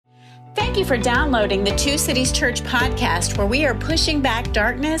Thank you for downloading the Two Cities Church podcast, where we are pushing back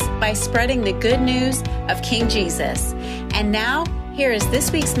darkness by spreading the good news of King Jesus. And now, here is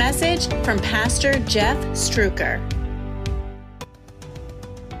this week's message from Pastor Jeff Struecker.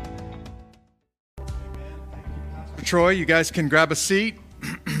 Troy, you guys can grab a seat.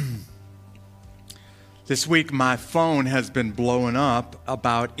 This week, my phone has been blowing up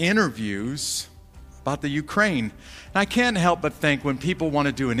about interviews about the Ukraine. And I can't help but think when people want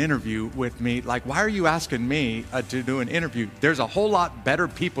to do an interview with me, like, why are you asking me to do an interview? There's a whole lot better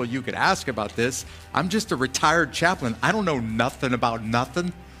people you could ask about this. I'm just a retired chaplain. I don't know nothing about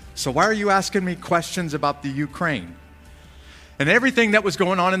nothing. So why are you asking me questions about the Ukraine? And everything that was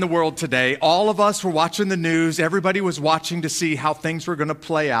going on in the world today, all of us were watching the news. Everybody was watching to see how things were going to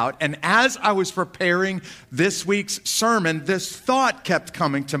play out. And as I was preparing this week's sermon, this thought kept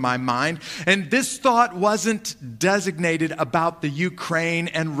coming to my mind. And this thought wasn't designated about the Ukraine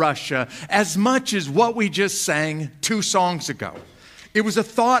and Russia as much as what we just sang 2 songs ago. It was a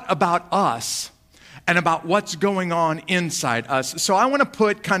thought about us and about what's going on inside us. So I want to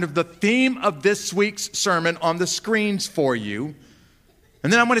put kind of the theme of this week's sermon on the screens for you.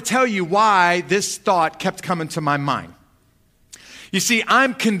 And then I'm going to tell you why this thought kept coming to my mind. You see,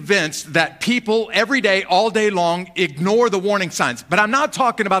 I'm convinced that people every day, all day long, ignore the warning signs. But I'm not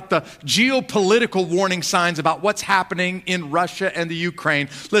talking about the geopolitical warning signs about what's happening in Russia and the Ukraine.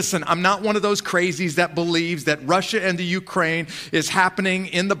 Listen, I'm not one of those crazies that believes that Russia and the Ukraine is happening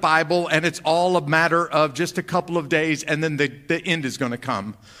in the Bible and it's all a matter of just a couple of days and then the end is going to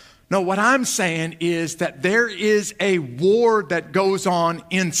come. No, what I'm saying is that there is a war that goes on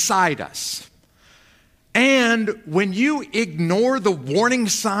inside us. And when you ignore the warning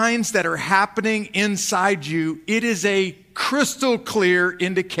signs that are happening inside you, it is a crystal clear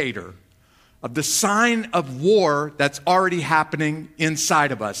indicator of the sign of war that's already happening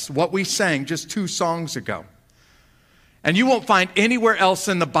inside of us. What we sang just 2 songs ago. And you won't find anywhere else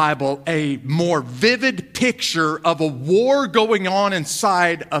in the Bible a more vivid picture of a war going on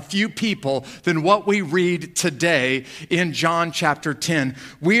inside a few people than what we read today in John chapter 10.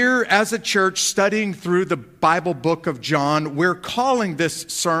 We're, as a church, studying through the Bible book of John. We're calling this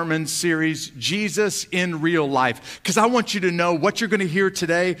sermon series Jesus in Real Life, because I want you to know what you're going to hear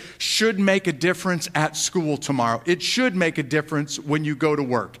today should make a difference at school tomorrow. It should make a difference when you go to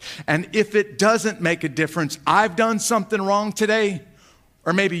work. And if it doesn't make a difference, I've done something wrong today,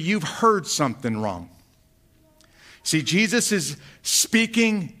 or maybe you've heard something wrong. See, Jesus is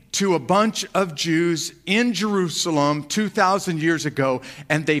speaking to a bunch of Jews in Jerusalem 2,000 years ago,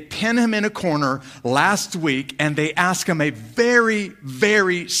 and they pin him in a corner last week, and they ask him a very,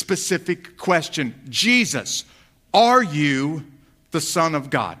 very specific question. Jesus, are you the Son of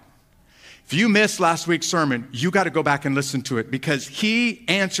God? If you missed last week's sermon, you got to go back and listen to it, because he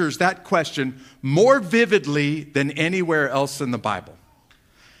answers that question more vividly than anywhere else in the Bible.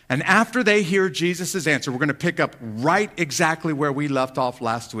 And after they hear Jesus' answer, we're going to pick up right exactly where we left off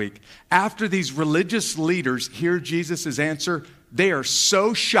last week. After these religious leaders hear Jesus' answer, they are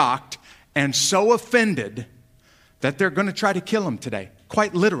so shocked and so offended that they're going to try to kill him today.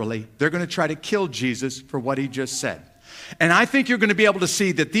 Quite literally, they're going to try to kill Jesus for what he just said. And I think you're going to be able to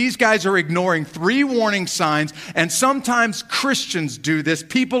see that these guys are ignoring 3 warning signs, and sometimes Christians do this.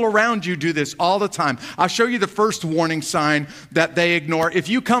 People around you do this all the time. I'll show you the first warning sign that they ignore. If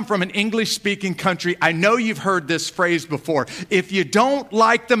you come from an English-speaking country, I know you've heard this phrase before. If you don't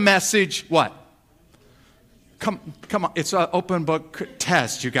like the message, what? Come on, it's an open book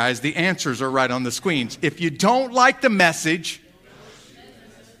test, you guys. The answers are right on the screens. If you don't like the message,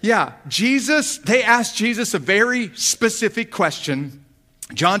 they asked Jesus a very specific question.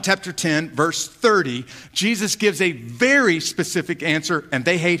 John chapter 10, verse 30, Jesus gives a very specific answer, and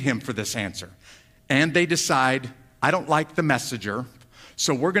they hate him for this answer. And they decide, I don't like the messenger,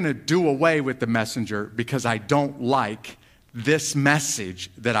 so we're going to do away with the messenger because I don't like this message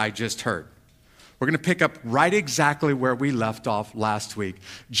that I just heard. We're going to pick up right exactly where we left off last week.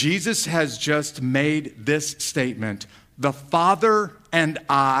 Jesus has just made this statement: the Father and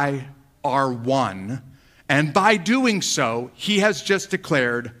I are one. And by doing so, he has just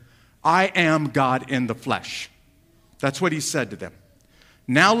declared, I am God in the flesh. That's what he said to them.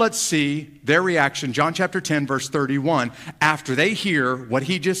 Now let's see their reaction. John chapter 10, verse 31, after they hear what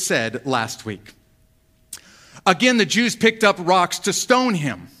he just said last week. Again, the Jews picked up rocks to stone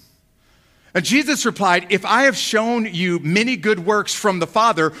him. And Jesus replied, if I have shown you many good works from the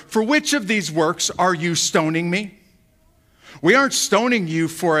Father, for which of these works are you stoning me? We aren't stoning you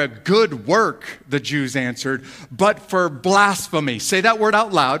for a good work, the Jews answered, but for blasphemy. Say that word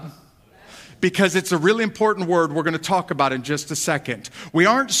out loud. because it's a really important word we're going to talk about in just a second. We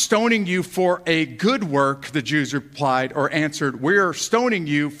aren't stoning you for a good work, the Jews replied or answered. We're stoning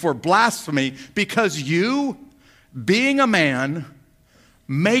you for blasphemy because you, being a man,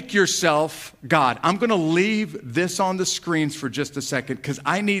 make yourself God. I'm going to leave this on the screens for just a second because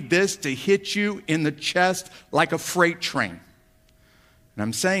I need this to hit you in the chest like a freight train. And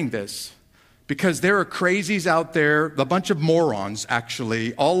I'm saying this because there are crazies out there, a bunch of morons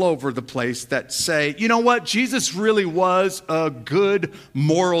actually, all over the place that say, you know what, Jesus really was a good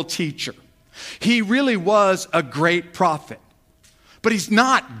moral teacher. He really was a great prophet. But he's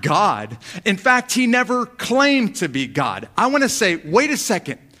not God. In fact, he never claimed to be God. I want to say, wait a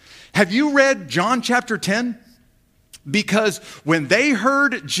second. Have you read John chapter 10? Because when they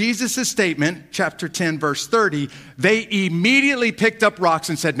heard Jesus' statement, chapter 10, verse 30, they immediately picked up rocks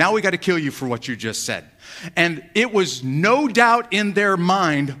and said, now we got to kill you for what you just said. And it was no doubt in their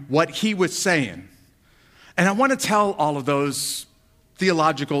mind what he was saying. And I want to tell all of those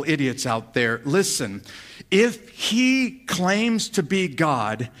theological idiots out there, listen, if he claims to be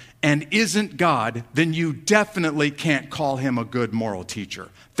God and isn't God, then you definitely can't call him a good moral teacher.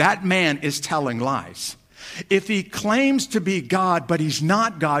 That man is telling lies. If he claims to be God, but he's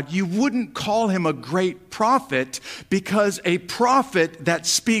not God, you wouldn't call him a great prophet because a prophet that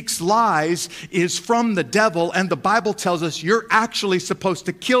speaks lies is from the devil, and the Bible tells us you're actually supposed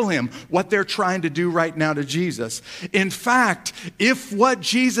to kill him, what they're trying to do right now to Jesus. In fact, if what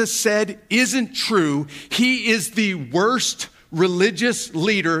Jesus said isn't true, he is the worst religious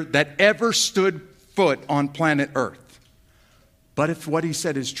leader that ever stood foot on planet Earth. But if what he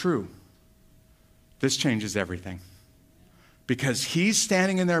said is true, this changes everything. Because he's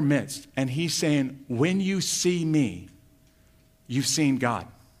standing in their midst and he's saying, when you see me, you've seen God.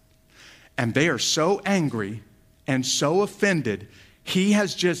 And they are so angry and so offended, he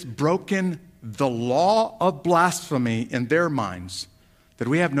has just broken the law of blasphemy in their minds that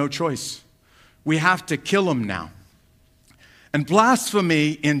we have no choice. We have to kill him now. And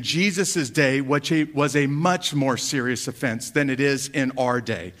blasphemy in Jesus' day, which was a much more serious offense than it is in our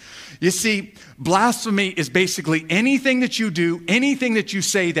day. You see, blasphemy is basically anything that you do, anything that you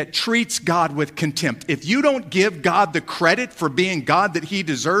say that treats God with contempt. If you don't give God the credit for being God that he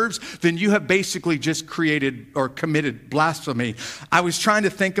deserves, then you have basically just created or committed blasphemy. I was trying to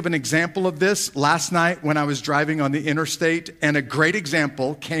think of an example of this last night when I was driving on the interstate, and a great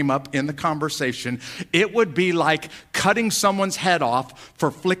example came up in the conversation. It would be like cutting someone's head off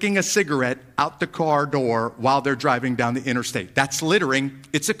for flicking a cigarette out the car door while they're driving down the interstate. That's littering.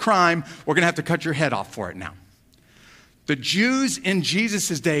 It's a crime. We're going to have to cut your head off for it now. The Jews in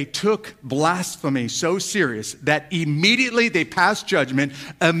Jesus' day took blasphemy so serious that immediately they passed judgment.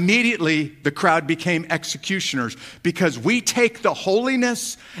 Immediately the crowd became executioners because we take the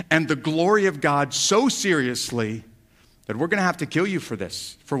holiness and the glory of God so seriously that we're going to have to kill you for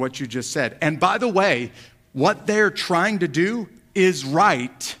this, for what you just said. And by the way, what they're trying to do is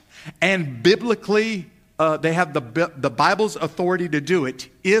right, and biblically they have the Bible's authority to do it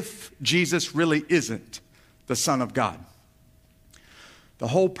if Jesus really isn't the Son of God. The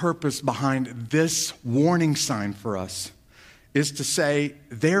whole purpose behind this warning sign for us is to say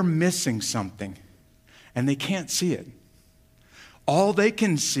they're missing something and they can't see it. All they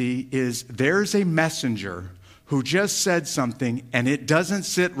can see is there's a messenger who just said something and it doesn't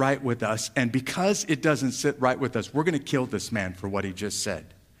sit right with us. And because it doesn't sit right with us, we're going to kill this man for what he just said.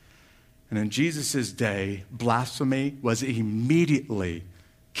 And in Jesus' day, blasphemy was immediately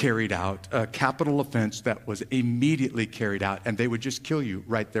carried out, a capital offense that was immediately carried out, and they would just kill you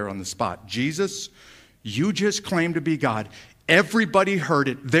right there on the spot. Jesus, you just claimed to be God. Everybody heard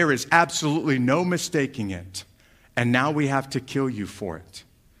it. There is absolutely no mistaking it. And now we have to kill you for it.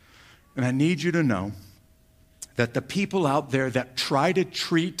 And I need you to know that the people out there that try to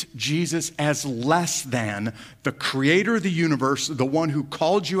treat Jesus as less than the creator of the universe, the one who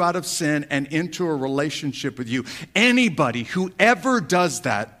called you out of sin and into a relationship with you, anybody who ever does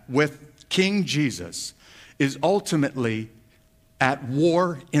that with King Jesus is ultimately at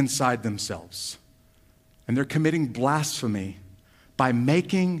war inside themselves. And they're committing blasphemy by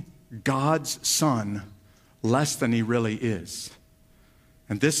making God's son less than he really is.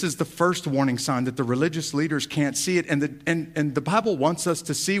 And this is the first warning sign that the religious leaders can't see it. And the Bible wants us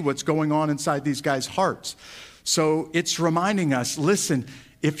to see what's going on inside these guys' hearts. So it's reminding us, listen,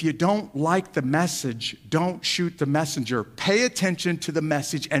 if you don't like the message, don't shoot the messenger. Pay attention to the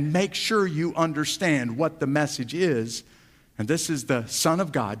message and make sure you understand what the message is. And this is the Son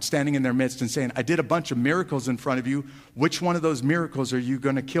of God standing in their midst and saying, I did a bunch of miracles in front of you. Which one of those miracles are you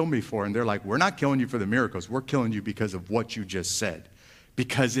going to kill me for? And they're like, we're not killing you for the miracles. We're killing you because of what you just said.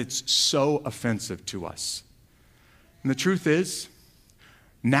 because it's so offensive to us. And the truth is,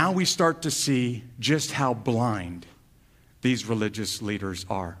 now we start to see just how blind these religious leaders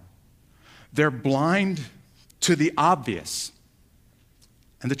are. They're blind to the obvious.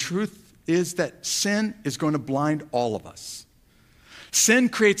 And the truth is that sin is going to blind all of us. Sin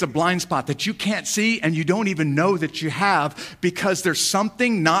creates a blind spot that you can't see and you don't even know that you have because there's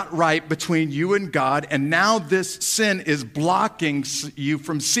something not right between you and God, and now this sin is blocking you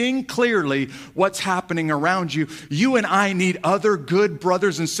from seeing clearly what's happening around you. You and I need other good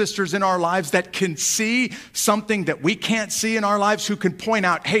brothers and sisters in our lives that can see something that we can't see in our lives, who can point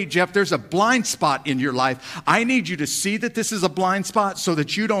out, hey, Jeff, there's a blind spot in your life. I need you to see that this is a blind spot so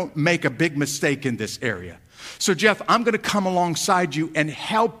that you don't make a big mistake in this area. So, Jeff, I'm going to come alongside you and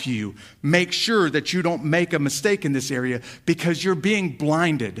help you make sure that you don't make a mistake in this area because you're being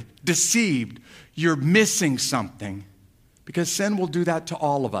blinded, deceived. You're missing something because sin will do that to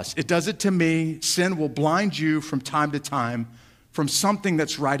all of us. It does it to me. Sin will blind you from time to time from something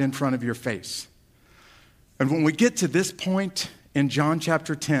that's right in front of your face. And when we get to this point in John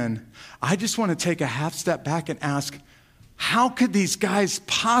chapter 10, I just want to take a half step back and ask, how could these guys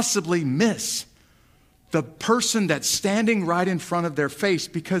possibly miss the person that's standing right in front of their face?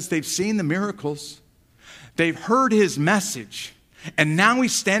 Because they've seen the miracles, they've heard his message, and now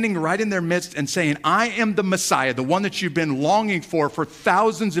he's standing right in their midst and saying, I am the Messiah, the one that you've been longing for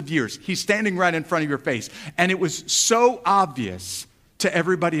thousands of years. He's standing right in front of your face. And it was so obvious to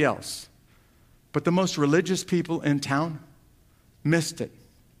everybody else. But the most religious people in town missed it.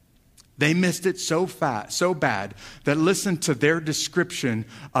 They missed it so bad that listen to their description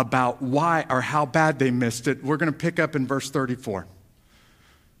about why or how bad they missed it. We're going to pick up in verse 34.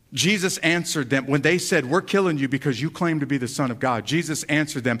 Jesus answered them when they said, we're killing you because you claim to be the Son of God. Jesus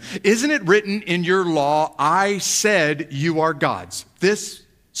answered them, isn't it written in your law, I said you are gods? This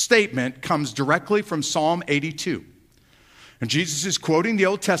statement comes directly from Psalm 82. And Jesus is quoting the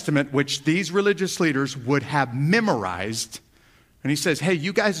Old Testament, which these religious leaders would have memorized. And he says, hey,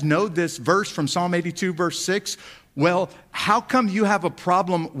 you guys know this verse from Psalm 82, verse 6? Well, how come you have a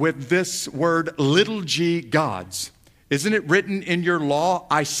problem with this word, little g, gods? Isn't it written in your law,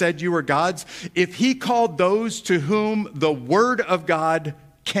 I said you were gods? If he called those to whom the word of God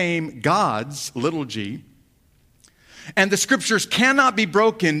came gods, little g, and the scriptures cannot be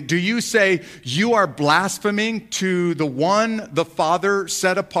broken, do you say you are blaspheming to the one the Father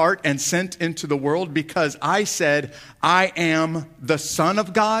set apart and sent into the world because I said I am the Son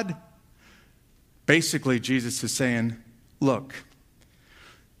of God? Basically, Jesus is saying, look,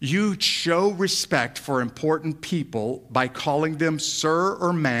 you show respect for important people by calling them sir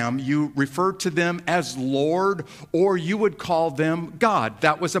or ma'am. You refer to them as Lord, or you would call them God.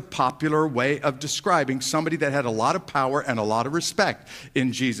 That was a popular way of describing somebody that had a lot of power and a lot of respect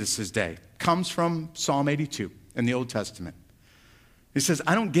in Jesus' day. Comes from Psalm 82 in the Old Testament. He says,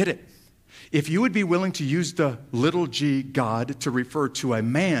 I don't get it. If you would be willing to use the little g God to refer to a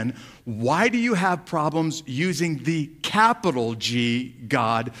man, why do you have problems using the capital G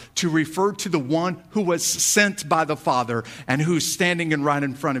God to refer to the one who was sent by the Father and who's standing right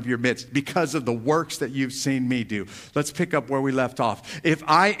in front of your midst because of the works that you've seen me do? Let's pick up where we left off. If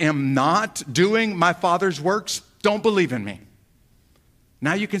I am not doing my Father's works, don't believe in me.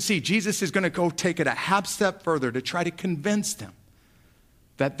 Now you can see Jesus is going to go take it a half step further to try to convince them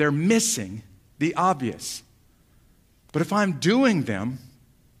that they're missing the obvious. But if I'm doing them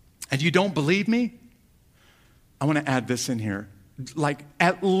and you don't believe me, I want to add this in here. Like,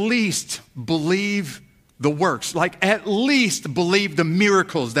 at least believe the works. Like, at least believe the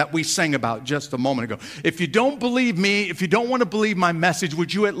miracles that we sang about just a moment ago. If you don't believe me, if you don't want to believe my message,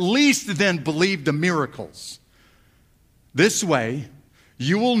 would you at least then believe the miracles? This way,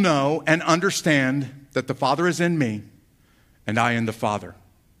 you will know and understand that the Father is in me and I in the Father.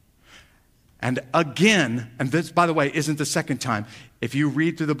 And again, and this, by the way, isn't the second time. If you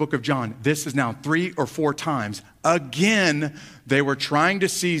read through the book of John, this is now 3 or 4 times. Again, they were trying to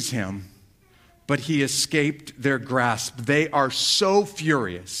seize him, but he escaped their grasp. They are so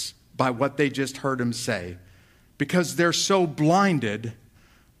furious by what they just heard him say because they're so blinded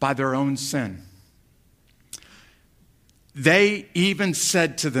by their own sin. They even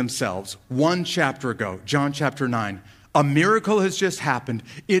said to themselves, 1 chapter ago, John chapter 9, a miracle has just happened.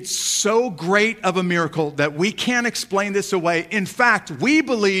 It's so great of a miracle that we can't explain this away. In fact, we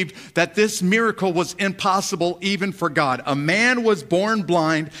believed that this miracle was impossible even for God. A man was born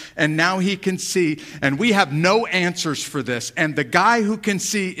blind and now he can see, and we have no answers for this. And the guy who can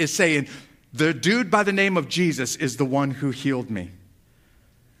see is saying, the dude by the name of Jesus is the one who healed me.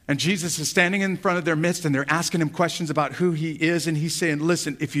 And Jesus is standing in front of their midst, and they're asking him questions about who he is. And he's saying,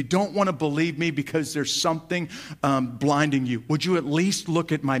 listen, if you don't want to believe me because there's something blinding you, would you at least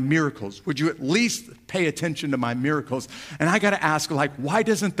look at my miracles? Would you at least pay attention to my miracles? And I got to ask, why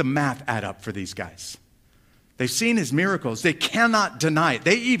doesn't the math add up for these guys? They've seen his miracles. They cannot deny it.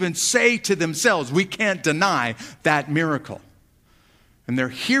 They even say to themselves, we can't deny that miracle. And they're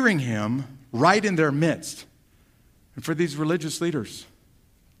hearing him right in their midst. And for these religious leaders,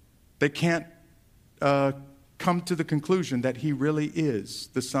 they can't come to the conclusion that he really is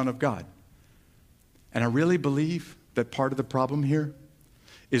the Son of God. And I really believe that part of the problem here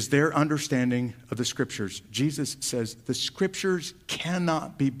is their understanding of the Scriptures. Jesus says the Scriptures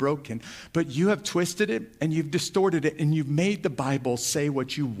cannot be broken, but you have twisted it and you've distorted it and you've made the Bible say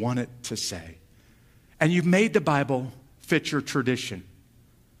what you want it to say. And you've made the Bible fit your tradition.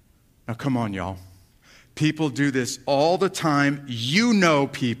 Now come on, y'all. People do this all the time. You know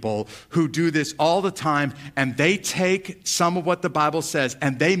people who do this all the time, and they take some of what the Bible says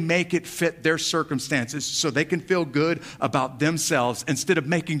and they make it fit their circumstances so they can feel good about themselves instead of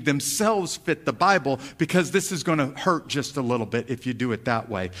making themselves fit the Bible, because this is going to hurt just a little bit if you do it that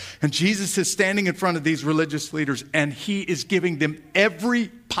way. And Jesus is standing in front of these religious leaders, and he is giving them every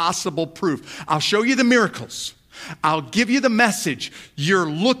possible proof. I'll show you the miracles. I'll give you the message. You're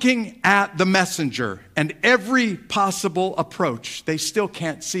looking at the messenger, and every possible approach, they still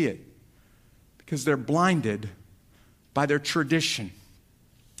can't see it because they're blinded by their tradition.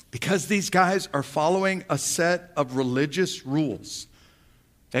 Because these guys are following a set of religious rules,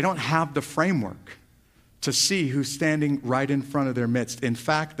 they don't have the framework to see who's standing right in front of their midst. In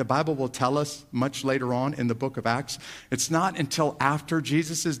fact, the Bible will tell us much later on in the book of Acts, it's not until after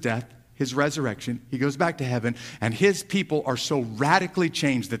Jesus' death, his resurrection, he goes back to heaven, and his people are so radically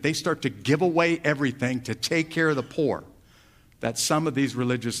changed that they start to give away everything to take care of the poor, that some of these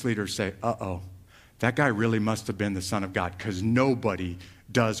religious leaders say, uh-oh, that guy really must have been the Son of God, because nobody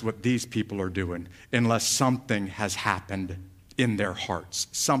does what these people are doing unless something has happened in their hearts.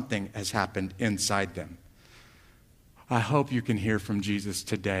 Something has happened inside them. I hope you can hear from Jesus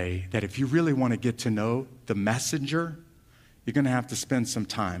today that if you really want to get to know the messenger, you're going to have to spend some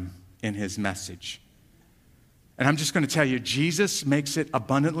time in his message. And I'm just going to tell you, Jesus makes it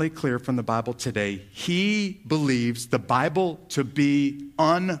abundantly clear from the Bible today. He believes the Bible to be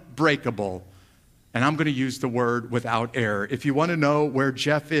unbreakable. And I'm going to use the word without error. If you want to know where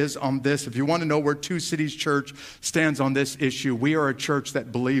Jeff is on this, if you want to know where Two Cities Church stands on this issue, we are a church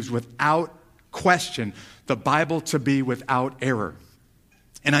that believes without question the Bible to be without error.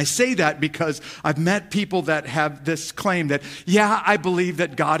 And I say that because I've met people that have this claim that, yeah, I believe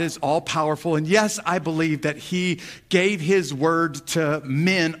that God is all-powerful, and yes, I believe that he gave his word to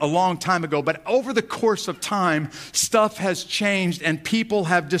men a long time ago, but over the course of time, stuff has changed and people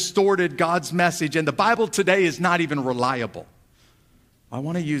have distorted God's message, and the Bible today is not even reliable. I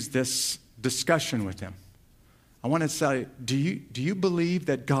want to use this discussion with him. I want to say, do you believe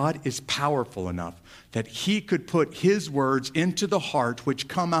that God is powerful enough that he could put his words into the heart which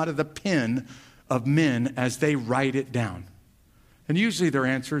come out of the pen of men as they write it down? And usually their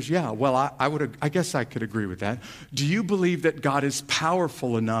answer is, yeah, well, I guess I could agree with that. Do you believe that God is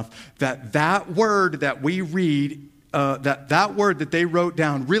powerful enough that that word that we read, that word that they wrote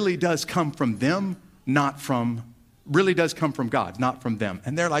down really does come from them, really does come from God, not from them?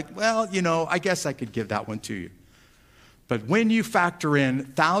 And they're like, well, I guess I could give that one to you. But when you factor in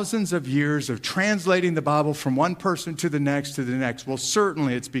thousands of years of translating the Bible from one person to the next, well,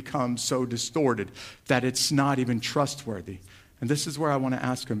 certainly it's become so distorted that it's not even trustworthy. And this is where I want to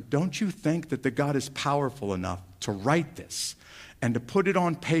ask him, don't you think that the God is powerful enough to write this and to put it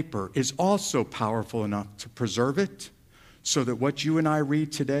on paper is also powerful enough to preserve it so that what you and I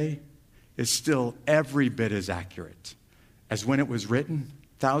read today is still every bit as accurate as when it was written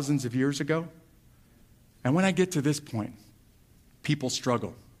thousands of years ago? And when I get to this point, people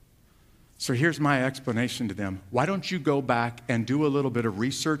struggle. So here's my explanation to them. Why don't you go back and do a little bit of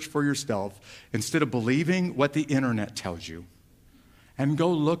research for yourself instead of believing what the internet tells you? And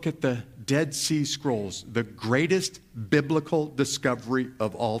go look at the Dead Sea Scrolls, the greatest biblical discovery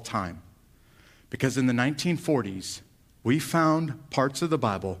of all time. Because in the 1940s, we found parts of the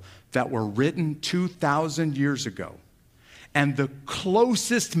Bible that were written 2,000 years ago. And the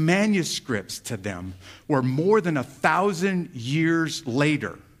closest manuscripts to them were more than 1,000 years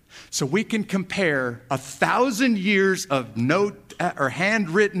later. So we can compare 1,000 years of note or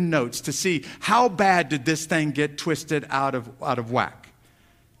handwritten notes to see how bad did this thing get twisted out of whack.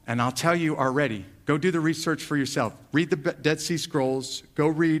 And I'll tell you already, go do the research for yourself. Read the Dead Sea Scrolls. Go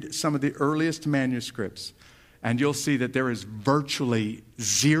read some of the earliest manuscripts. and you'll see that there is virtually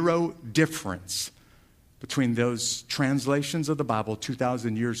zero difference between those translations of the Bible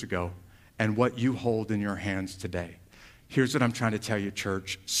 2,000 years ago and what you hold in your hands today. Here's what I'm trying to tell you,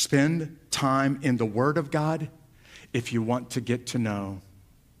 church. Spend time in the Word of God if you want to get to know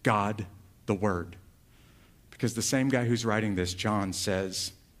God, the Word. Because the same guy who's writing this, John,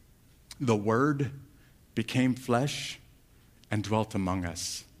 says, the Word became flesh and dwelt among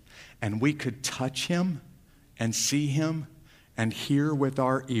us. And we could touch him and see him and hear with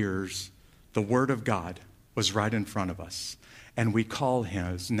our ears the Word of God was right in front of us. And we call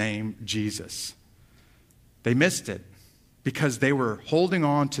his name Jesus. They missed it because they were holding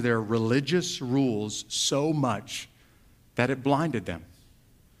on to their religious rules so much that it blinded them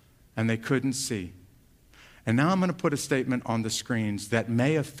and they couldn't see. And now I'm going to put a statement on the screens that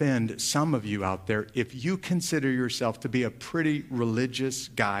may offend some of you out there if you consider yourself to be a pretty religious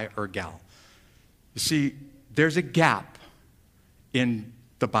guy or gal. You see, there's a gap in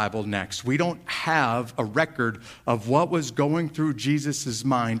the Bible next. We don't have a record of what was going through Jesus'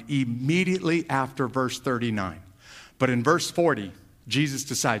 mind immediately after verse 39. But in verse 40, Jesus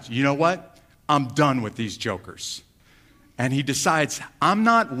decides, you know what? I'm done with these jokers. And he decides, I'm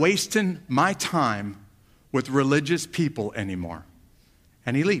not wasting my time with religious people anymore.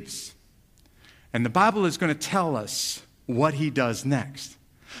 And he leaves. And the Bible is going to tell us what he does next.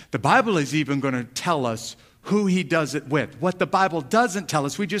 The Bible is even going to tell us who he does it with. What the Bible doesn't tell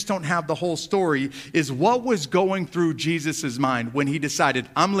us, we just don't have the whole story, is what was going through Jesus' mind when he decided,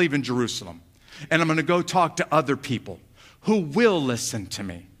 I'm leaving Jerusalem and I'm going to go talk to other people who will listen to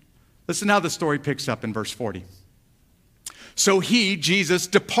me. Listen how the story picks up in verse 40. So he, Jesus,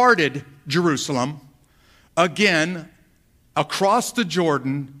 departed Jerusalem again across the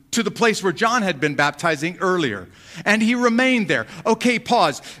Jordan to the place where John had been baptizing earlier. And he remained there. Okay,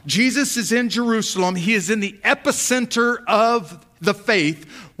 pause. Jesus is in Jerusalem. He is in the epicenter of the faith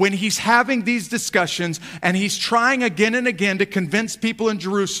when he's having these discussions, and he's trying again and again to convince people in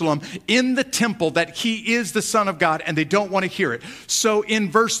Jerusalem in the temple that he is the Son of God, and they don't want to hear it. So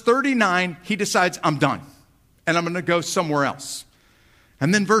in verse 39, he decides, I'm done, and I'm going to go somewhere else.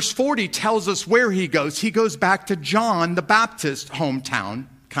 And then verse 40 tells us where he goes. He goes back to John the Baptist hometown,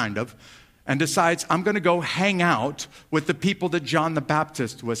 kind of, and decides, I'm going to go hang out with the people that John the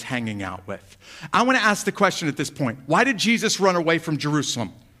Baptist was hanging out with. I want to ask the question at this point, why did Jesus run away from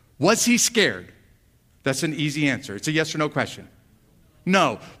Jerusalem? Was he scared? That's an easy answer. It's a yes or no question.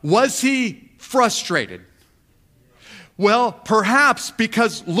 No. Was he frustrated? Well, perhaps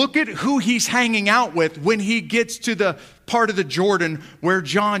because look at who he's hanging out with when he gets to the part of the Jordan where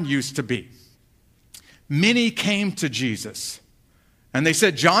John used to be. Many came to Jesus, and they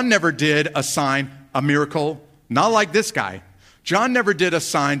said, John never did a sign, a miracle, not like this guy. John never did a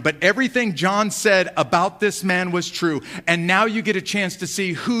sign, but everything John said about this man was true. And now you get a chance to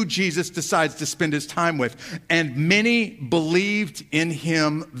see who Jesus decides to spend his time with. And many believed in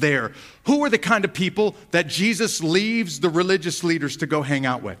him there. Who are the kind of people that Jesus leaves the religious leaders to go hang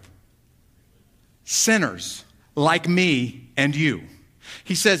out with? Sinners like me and you.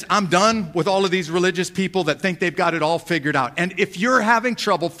 He says, I'm done with all of these religious people that think they've got it all figured out. And if you're having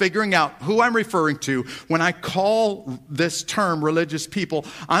trouble figuring out who I'm referring to when I call this term religious people,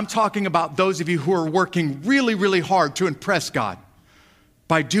 I'm talking about those of you who are working really, really hard to impress God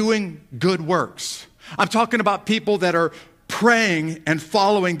by doing good works. I'm talking about people that are praying and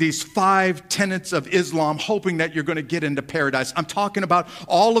following these 5 tenets of Islam, hoping that you're going to get into paradise. I'm talking about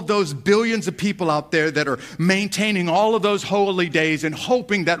all of those billions of people out there that are maintaining all of those holy days and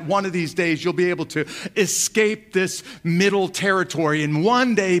hoping that one of these days you'll be able to escape this middle territory and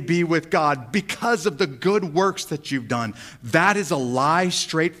one day be with God because of the good works that you've done. That is a lie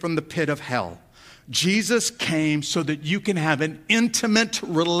straight from the pit of hell. Jesus came so that you can have an intimate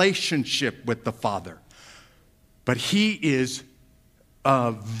relationship with the Father. But he is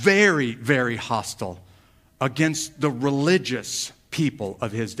very, very hostile against the religious people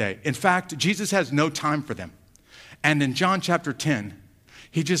of his day. In fact, Jesus has no time for them. And in John chapter 10,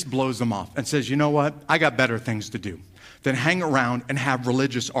 he just blows them off and says, you know what? I got better things to do than hang around and have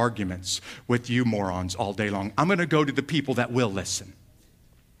religious arguments with you morons all day long. I'm going to go to the people that will listen.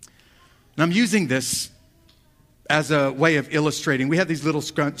 And I'm using this as a way of illustrating. We have these little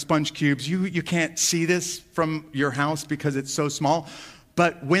sponge cubes. You can't see this from your house because it's so small.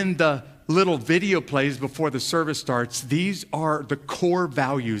 But when the little video plays before the service starts, these are the core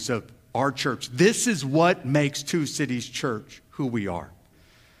values of our church. This is what makes Two Cities Church who we are.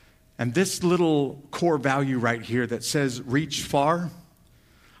 And this little core value right here that says reach far,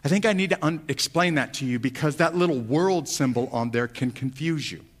 I think I need to explain that to you because that little world symbol on there can confuse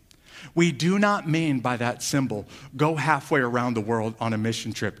you. We do not mean by that symbol, go halfway around the world on a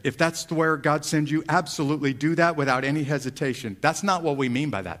mission trip. If that's where God sends you, absolutely do that without any hesitation. That's not what we mean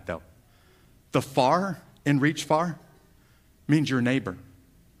by that, though. The far in reach far means your neighbor.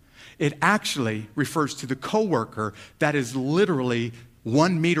 It actually refers to the coworker that is literally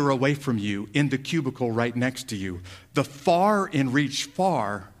 1 meter away from you in the cubicle right next to you. The far in reach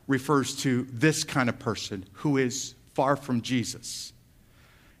far refers to this kind of person who is far from Jesus.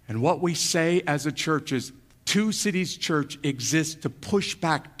 And what we say as a church is Two Cities Church exists to push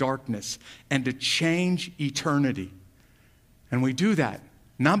back darkness and to change eternity. And we do that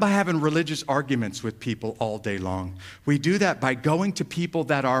not by having religious arguments with people all day long. We do that by going to people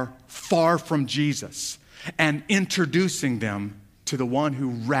that are far from Jesus and introducing them to the one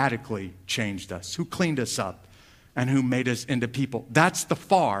who radically changed us, who cleaned us up, and who made us into people. That's the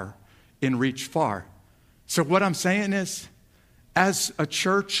far in reach far. So what I'm saying is, as a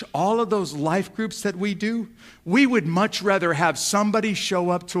church, all of those life groups that we do, we would much rather have somebody show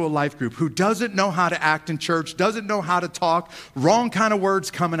up to a life group who doesn't know how to act in church, doesn't know how to talk, wrong kind of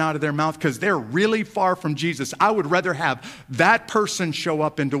words coming out of their mouth because they're really far from Jesus. I would rather have that person show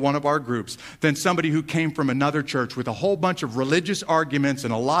up into one of our groups than somebody who came from another church with a whole bunch of religious arguments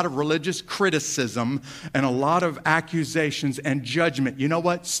and a lot of religious criticism and a lot of accusations and judgment. You know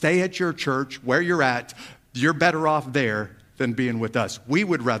what? Stay at your church where you're at. You're better off there than being with us. We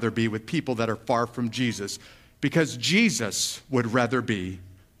would rather be with people that are far from Jesus because Jesus would rather be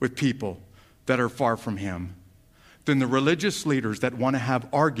with people that are far from him than the religious leaders that want to have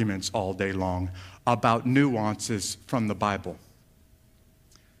arguments all day long about nuances from the Bible.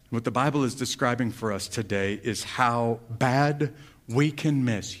 What the Bible is describing for us today is how bad we can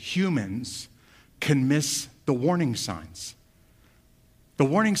miss. Humans can miss the warning signs. The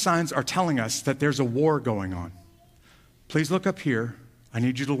warning signs are telling us that there's a war going on. Please look up here. I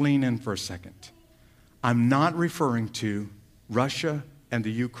need you to lean in for a second. I'm not referring to Russia and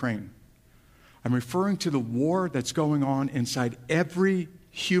the Ukraine. I'm referring to the war that's going on inside every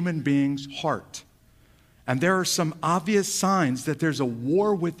human being's heart. And there are some obvious signs that there's a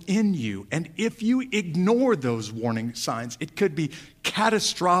war within you. And if you ignore those warning signs, it could be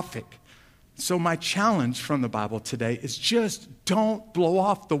catastrophic. So my challenge from the Bible today is just don't blow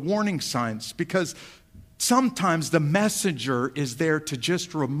off the warning signs, because sometimes the messenger is there to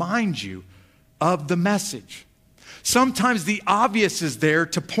just remind you of the message. Sometimes the obvious is there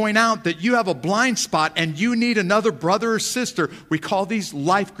to point out that you have a blind spot and you need another brother or sister. We call these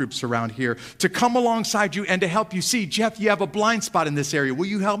life groups around here to come alongside you and to help you see, Jeff, you have a blind spot in this area. Will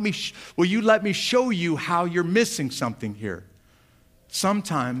you help me? Will you let me show you how you're missing something here?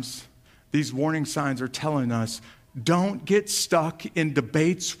 Sometimes these warning signs are telling us, don't get stuck in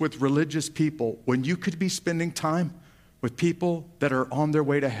debates with religious people when you could be spending time with people that are on their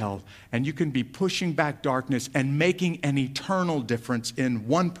way to hell, and you can be pushing back darkness and making an eternal difference in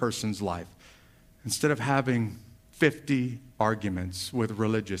one person's life instead of having 50 arguments with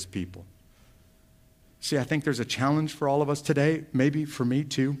religious people. See, I think there's a challenge for all of us today, maybe for me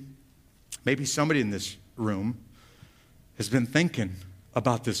too. Maybe somebody in this room has been thinking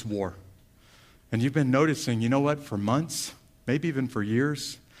about this war. And you've been noticing, you know what, for months, maybe even for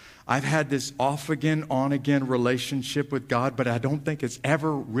years, I've had this off again, on again relationship with God, but I don't think it's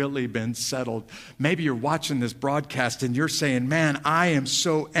ever really been settled. Maybe you're watching this broadcast and you're saying, man, I am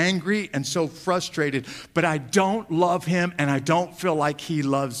so angry and so frustrated, but I don't love him and I don't feel like he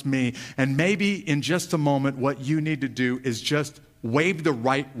loves me. And maybe in just a moment, what you need to do is just wave the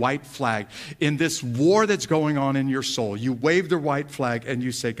right white flag. In this war that's going on in your soul, you wave the white flag and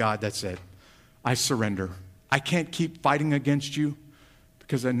you say, God, that's it. I surrender. I can't keep fighting against you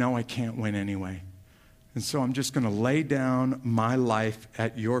because I know I can't win anyway. And so I'm just going to lay down my life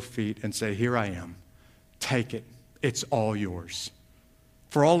at your feet and say, here I am. Take it. It's all yours.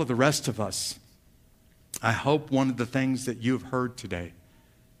 For all of the rest of us, I hope one of the things that you've heard today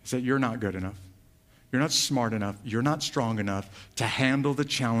is that you're not good enough. You're not smart enough. You're not strong enough to handle the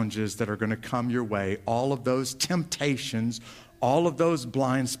challenges that are going to come your way. All of those temptations, all of those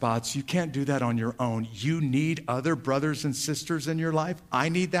blind spots, you can't do that on your own. You need other brothers and sisters in your life. I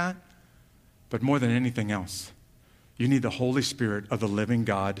need that. But more than anything else, you need the Holy Spirit of the living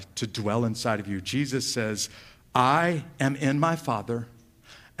God to dwell inside of you. Jesus says, I am in my Father,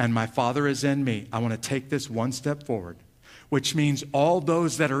 and my Father is in me. I want to take this one step forward, which means all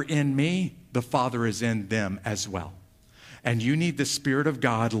those that are in me, the Father is in them as well. And you need the Spirit of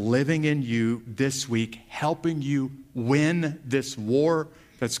God living in you this week, helping you win this war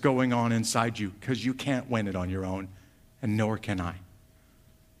that's going on inside you, because you can't win it on your own, and nor can I.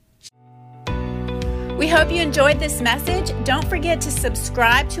 We hope you enjoyed this message. Don't forget to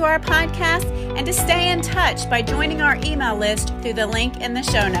subscribe to our podcast and to stay in touch by joining our email list through the link in the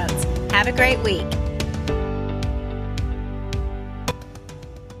show notes. Have a great week.